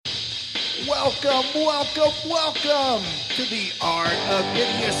Welcome to the Art of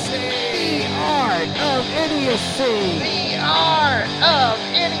Idiocy. The Art of Idiocy. The Art of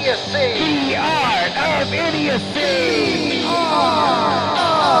Idiocy. The Art of Idiocy. The Art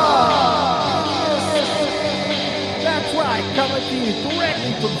of Idiocy. That's right, coming to you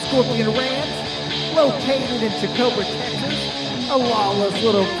directly from Scorpion Ranch, located in Tacoma, Texas, a lawless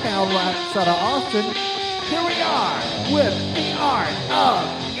little town right outside of Austin. Here we are with the Art of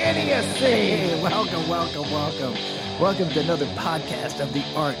Idiocy. Welcome to another podcast of the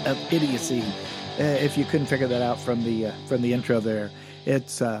Art of Idiocy. If you couldn't figure that out from the intro there,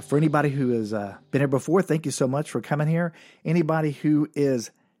 it's for anybody who has been here before. Thank you so much for coming here. Anybody who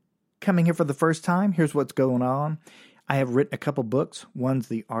is coming here for the first time, here's what's going on. I have written a couple books. One's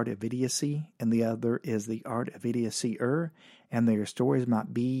The Art of Idiocy, and the other is The Art of Idiocy-er. And their stories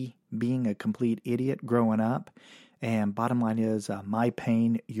might be being a complete idiot growing up. And bottom line is, my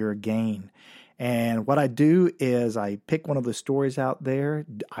pain, your gain. And what I do is I pick one of the stories out there.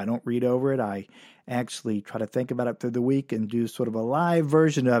 I don't read over it. I actually try to think about it through the week and do sort of a live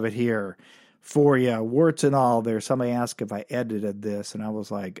version of it here for you, warts and all. There, somebody asked if I edited this, and I was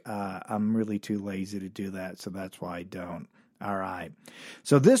like, I'm really too lazy to do that, so that's why I don't. All right.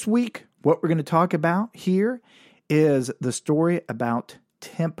 So this week, what we're going to talk about here is the story about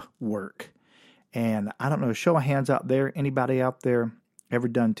temp work. And I don't know, show of hands out there, anybody out there ever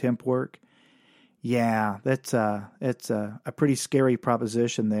done temp work? Yeah, it's a pretty scary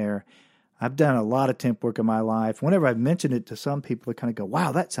proposition there. I've done a lot of temp work in my life. Whenever I've mentioned it to some people, they kind of go,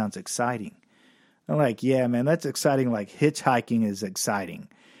 wow, that sounds exciting. I'm like, yeah, man, that's exciting. Like hitchhiking is exciting.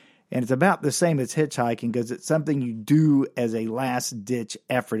 And it's about the same as hitchhiking because it's something you do as a last-ditch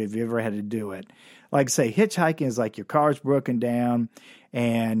effort if you ever had to do it. Like, say, hitchhiking is like your car's broken down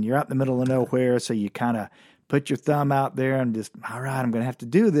and you're out in the middle of nowhere, so you kind of put your thumb out there and just, all right, I'm going to have to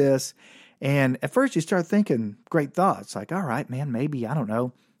do this. And at first you start thinking great thoughts, like, all right, man, maybe, I don't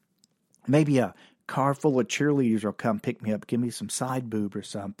know, maybe a car full of cheerleaders will come pick me up, give me some side boob or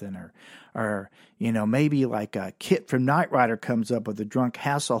something, or you know, maybe like a Kit from Knight Rider comes up with a drunk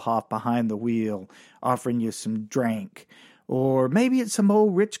Hasselhoff behind the wheel offering you some drink. Or maybe it's some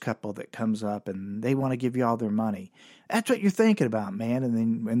old rich couple that comes up and they want to give you all their money. That's what you're thinking about, man.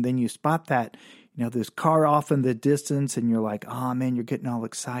 And then you spot that, you know, this car off in the distance and you're like, oh man, you're getting all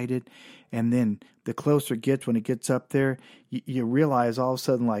excited. And then the closer it gets, when it gets up there, you realize all of a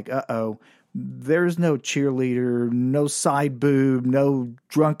sudden, like, uh-oh, there's no cheerleader, no side boob, no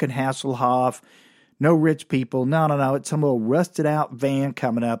drunken Hasselhoff, no rich people. No. It's some old rusted out van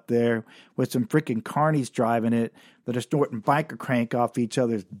coming up there with some freaking carnies driving it that are snorting biker crank off each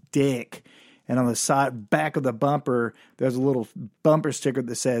other's dick. And on the side, back of the bumper, there's a little bumper sticker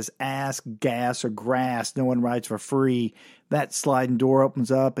that says, ass, gas, or grass. No one rides for free. That sliding door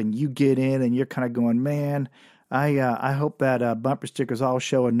opens up and you get in and you're kind of going, man, I hope that bumper sticker's all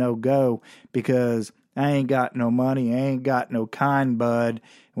show and no go because I ain't got no money. I ain't got no kind, bud.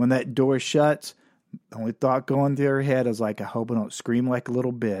 When that door shuts, the only thought going through her head is like, I hope I don't scream like a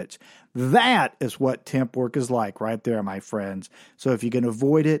little bitch. That is what temp work is like right there, my friends. So if you can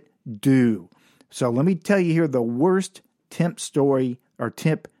avoid it, do. So let me tell you here the worst temp story or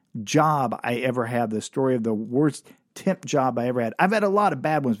temp job I ever had. The story of the worst temp job I ever had. I've had a lot of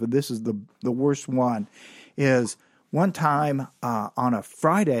bad ones, but this is the worst one. Is one time on a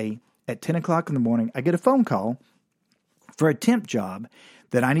Friday at 10 o'clock in the morning, I get a phone call for a temp job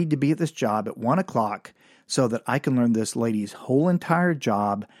that I need to be at this job at 1 o'clock so that I can learn this lady's whole entire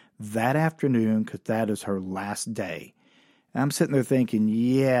job that afternoon because that is her last day. And I'm sitting there thinking,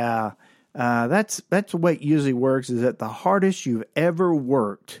 yeah, that's the way it usually works, is that the hardest you've ever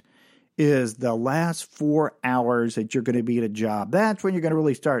worked is the last 4 hours that you're going to be at a job. That's when you're going to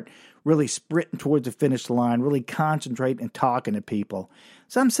really start really sprinting towards the finish line, really concentrating and talking to people.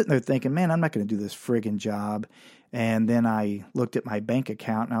 So I'm sitting there thinking, man, I'm not going to do this friggin' job. And then I looked at my bank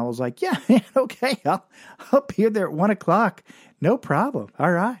account and I was like, yeah, okay, I'll be there at 1 o'clock. No problem.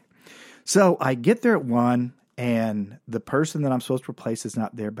 All right. So I get there at 1 and the person that I'm supposed to replace is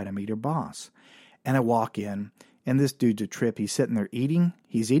not there, but I meet her boss. And I walk in and this dude's a trip. He's sitting there eating.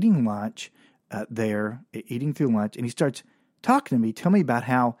 He's eating lunch eating through lunch. And he starts talking to me, tell me about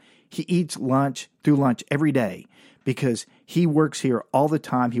how he eats through lunch every day. Because he works here all the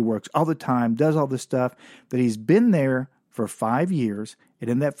time. He works all the time, does all this stuff, that he's been there for 5 years. And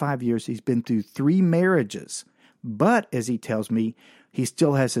in that 5 years, he's been through 3 marriages. But, as he tells me, he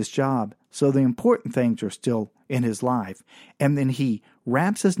still has his job. So the important things are still in his life. And then he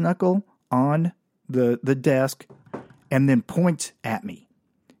wraps his knuckle on the desk and then points at me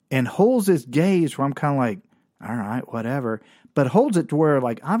and holds his gaze where I'm kind of like, all right, whatever. but holds it to where,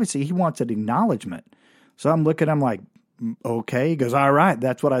 like, obviously he wants an acknowledgement. So I'm looking, I'm like, okay. He goes, all right,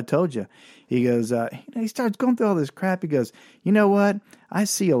 that's what I told you. He goes, he starts going through all this crap. He goes, you know what? I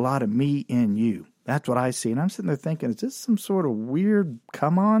see a lot of me in you. That's what I see. And I'm sitting there thinking, is this some sort of weird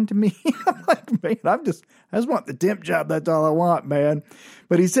come on to me? I'm like, man, I just want the temp job. That's all I want, man.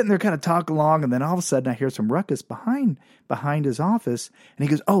 But he's sitting there kind of talking along. And then all of a sudden I hear some ruckus behind his office. And he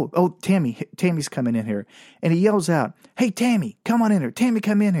goes, oh, Tammy's coming in here. And he yells out, hey, Tammy, come on in here. Tammy,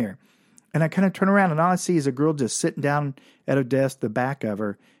 come in here. And I kind of turn around and all I see is a girl just sitting down at a desk. The back of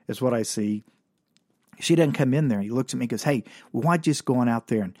her is what I see. She doesn't come in there. He looks at me and goes, hey, well, why don't you just go on out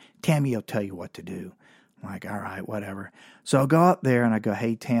there and Tammy will tell you what to do. I'm like, all right, whatever. So I go out there and I go,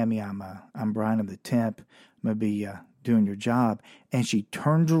 hey, Tammy, I'm Brian. I'm the temp. I'm going to be doing your job. And she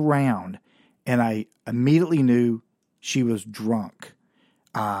turns around and I immediately knew she was drunk.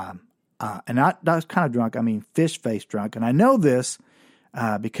 And not kind of drunk. I mean, fish-face drunk. And I know this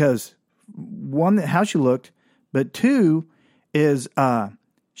because one, how she looked, but two is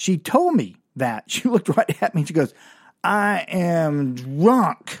she told me that. She looked right at me and she goes, I am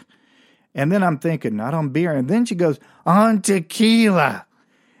drunk. And then I'm thinking, not on beer. And then she goes, on tequila.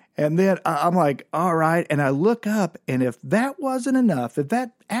 And then I'm like, all right. And I look up, and if that wasn't enough, if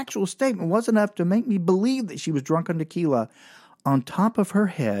that actual statement wasn't enough to make me believe that she was drunk on tequila, on top of her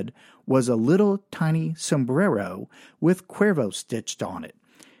head was a little tiny sombrero with Cuervo stitched on it.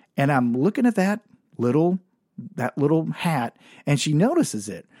 And I'm looking at that little hat, and she notices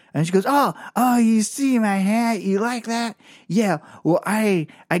it. And she goes, oh, you see my hat? You like that? Yeah, well, I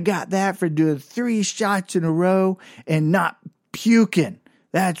got that for doing 3 shots in a row and not puking.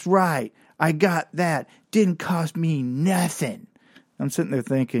 That's right. I got that. Didn't cost me nothing. I'm sitting there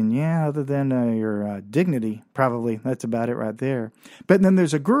thinking, yeah, other than your dignity, probably. That's about it right there. But then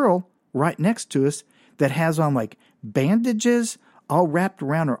there's a girl right next to us that has on like bandages all wrapped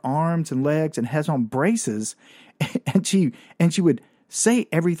around her arms and legs and has on braces. And she would say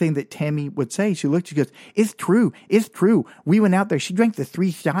everything that Tammy would say. She looked, she goes, it's true. We went out there. She drank the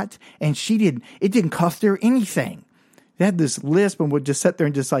 3 shots and it didn't cost her anything. They had this lisp and would just sit there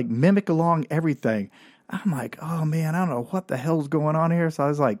and just like mimic along everything. I'm like, oh man, I don't know what the hell's going on here. So I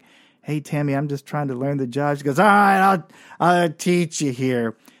was like, hey, Tammy, I'm just trying to learn the job. She goes, all right, I'll teach you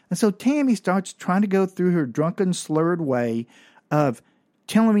here. And so Tammy starts trying to go through her drunken, slurred way of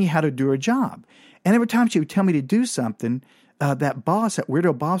telling me how to do her job. And every time she would tell me to do something, that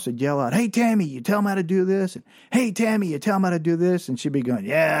weirdo boss would yell out, hey, Tammy, you tell him how to do this. And, hey, Tammy, you tell him how to do this. And she'd be going,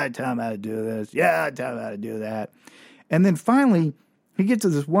 yeah, I tell him how to do this. Yeah, I tell him how to do that. And then finally, he gets to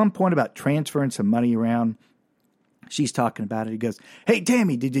this one point about transferring some money around. She's talking about it. He goes, hey,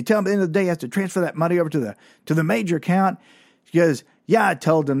 Tammy, did you tell him at the end of the day he has to transfer that money over to the major account? She goes, yeah, I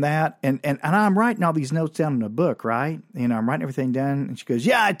told him that. And I'm writing all these notes down in a book, right? You know, I'm writing everything down. And she goes,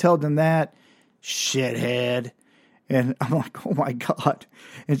 yeah, I told him that. Shithead. And I'm like, oh my God.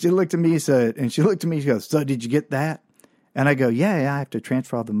 And she looked at me, she goes, so did you get that? And I go, yeah, I have to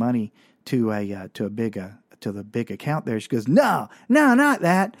transfer all the money to the big account there. She goes, no, not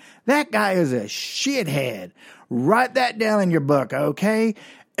that. That guy is a shithead. Write that down in your book, okay?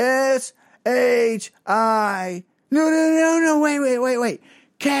 S-H-I. No, wait.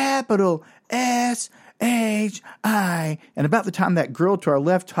 Capital S-H-I. And about the time that girl to our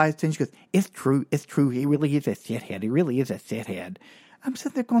left ties in, she goes, it's true. He really is a shithead. I'm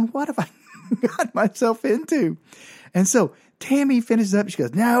sitting there going, what have I got myself into? And so Tammy finishes up. She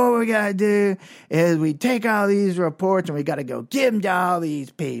goes, now what we got to do is we take all these reports and we got to go give them to all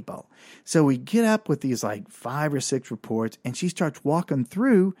these people. So we get up with these like 5 or 6 reports, and she starts walking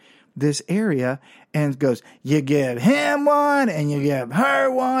through this area and goes, you give him one and you give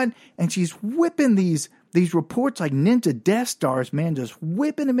her one. And she's whipping these reports like ninja Death Stars, man, just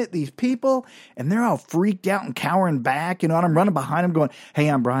whipping them at these people. And they're all freaked out and cowering back. You know, and I'm running behind them going, hey,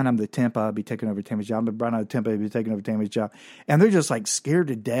 I'm Brian. I'm the temp. I'll be taking over Tammy's job. I'm Brian. I'm the temp. I'll be taking over Tammy's job. And they're just like scared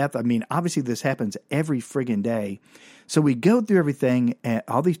to death. I mean, obviously this happens every friggin' day. So we go through everything at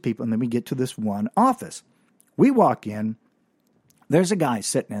all these people, and then we get to this one office. We walk in. There's a guy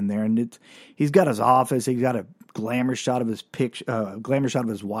sitting in there, and he's got his office. He's got a glamour shot of his glamour shot of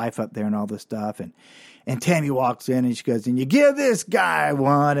his wife up there, and all this stuff. And Tammy walks in, and she goes, "And you give this guy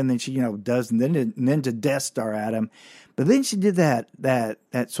one," and then she, does ninja Death Star at him. But then she did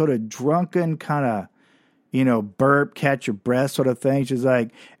that sort of drunken kind of, burp, catch your breath sort of thing. She's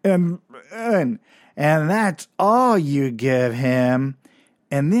like, and that's all you give him.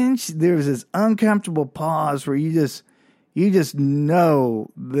 And then there was this uncomfortable pause where you just know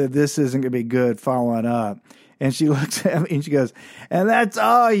that this isn't going to be good following up. And she looks at me and she goes, and that's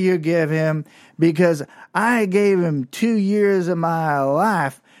all you give him because I gave him 2 years of my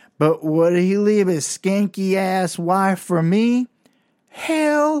life, but would he leave his skanky ass wife for me?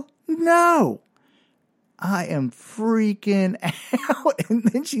 Hell no. I am freaking out. And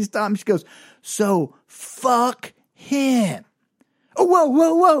then she stopped and she goes, so fuck him. Oh,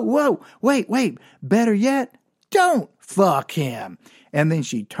 whoa. Wait. Better yet, don't fuck him. And then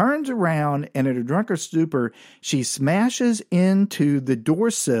she turns around and in a drunken stupor, she smashes into the door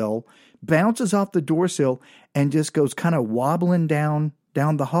sill, bounces off the door sill, and just goes kind of wobbling down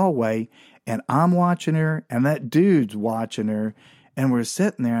the hallway. And I'm watching her and that dude's watching her. And we're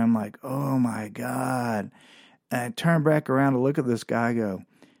sitting there. I'm like, oh my God. And I turn back around to look at this guy. I go,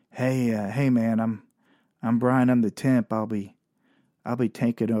 hey man, I'm Brian. I'm the temp. I'll be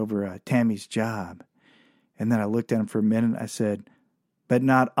taking over Tammy's job. And then I looked at him for a minute. I said, but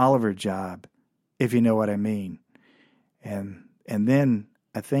not Oliver's job, if you know what I mean. And then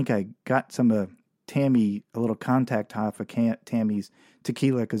I think I got some of Tammy, a little contact off of Tammy's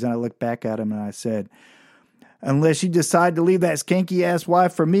tequila, because then I looked back at him and I said, unless you decide to leave that skanky ass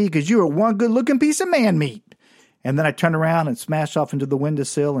wife for me, because you are one good looking piece of man meat. And then I turned around and smashed off into the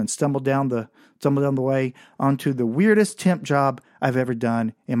windowsill and stumbled down the way onto the weirdest temp job I've ever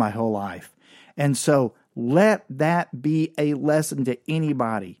done in my whole life. And so let that be a lesson to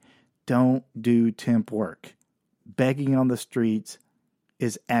anybody. Don't do temp work. Begging on the streets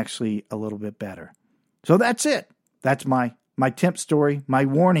is actually a little bit better. So that's it. That's my temp story, my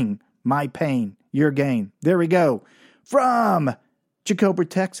warning, my pain, your gain. There we go. From Jacoba,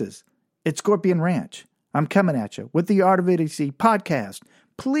 Texas, it's Scorpion Ranch. I'm coming at you with the Art of Idiocy podcast.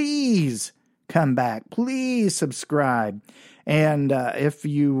 Please come back. Please subscribe. And if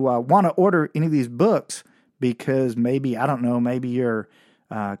you want to order any of these books, because maybe, I don't know, maybe your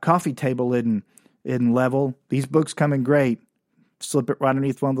coffee table isn't level, these books come in great. Slip it right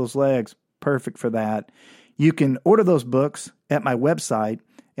underneath one of those legs. Perfect for that. You can order those books at my website,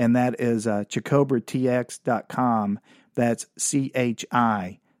 and that is chicobartx.com. That's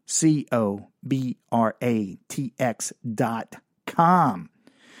CHICOBRATX.com.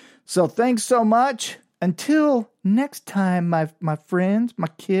 So thanks so much. Until next time, my friends, my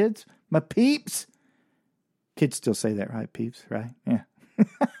kids, my peeps. Kids still say that, right? Peeps, right? Yeah.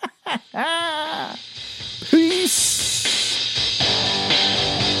 Peace.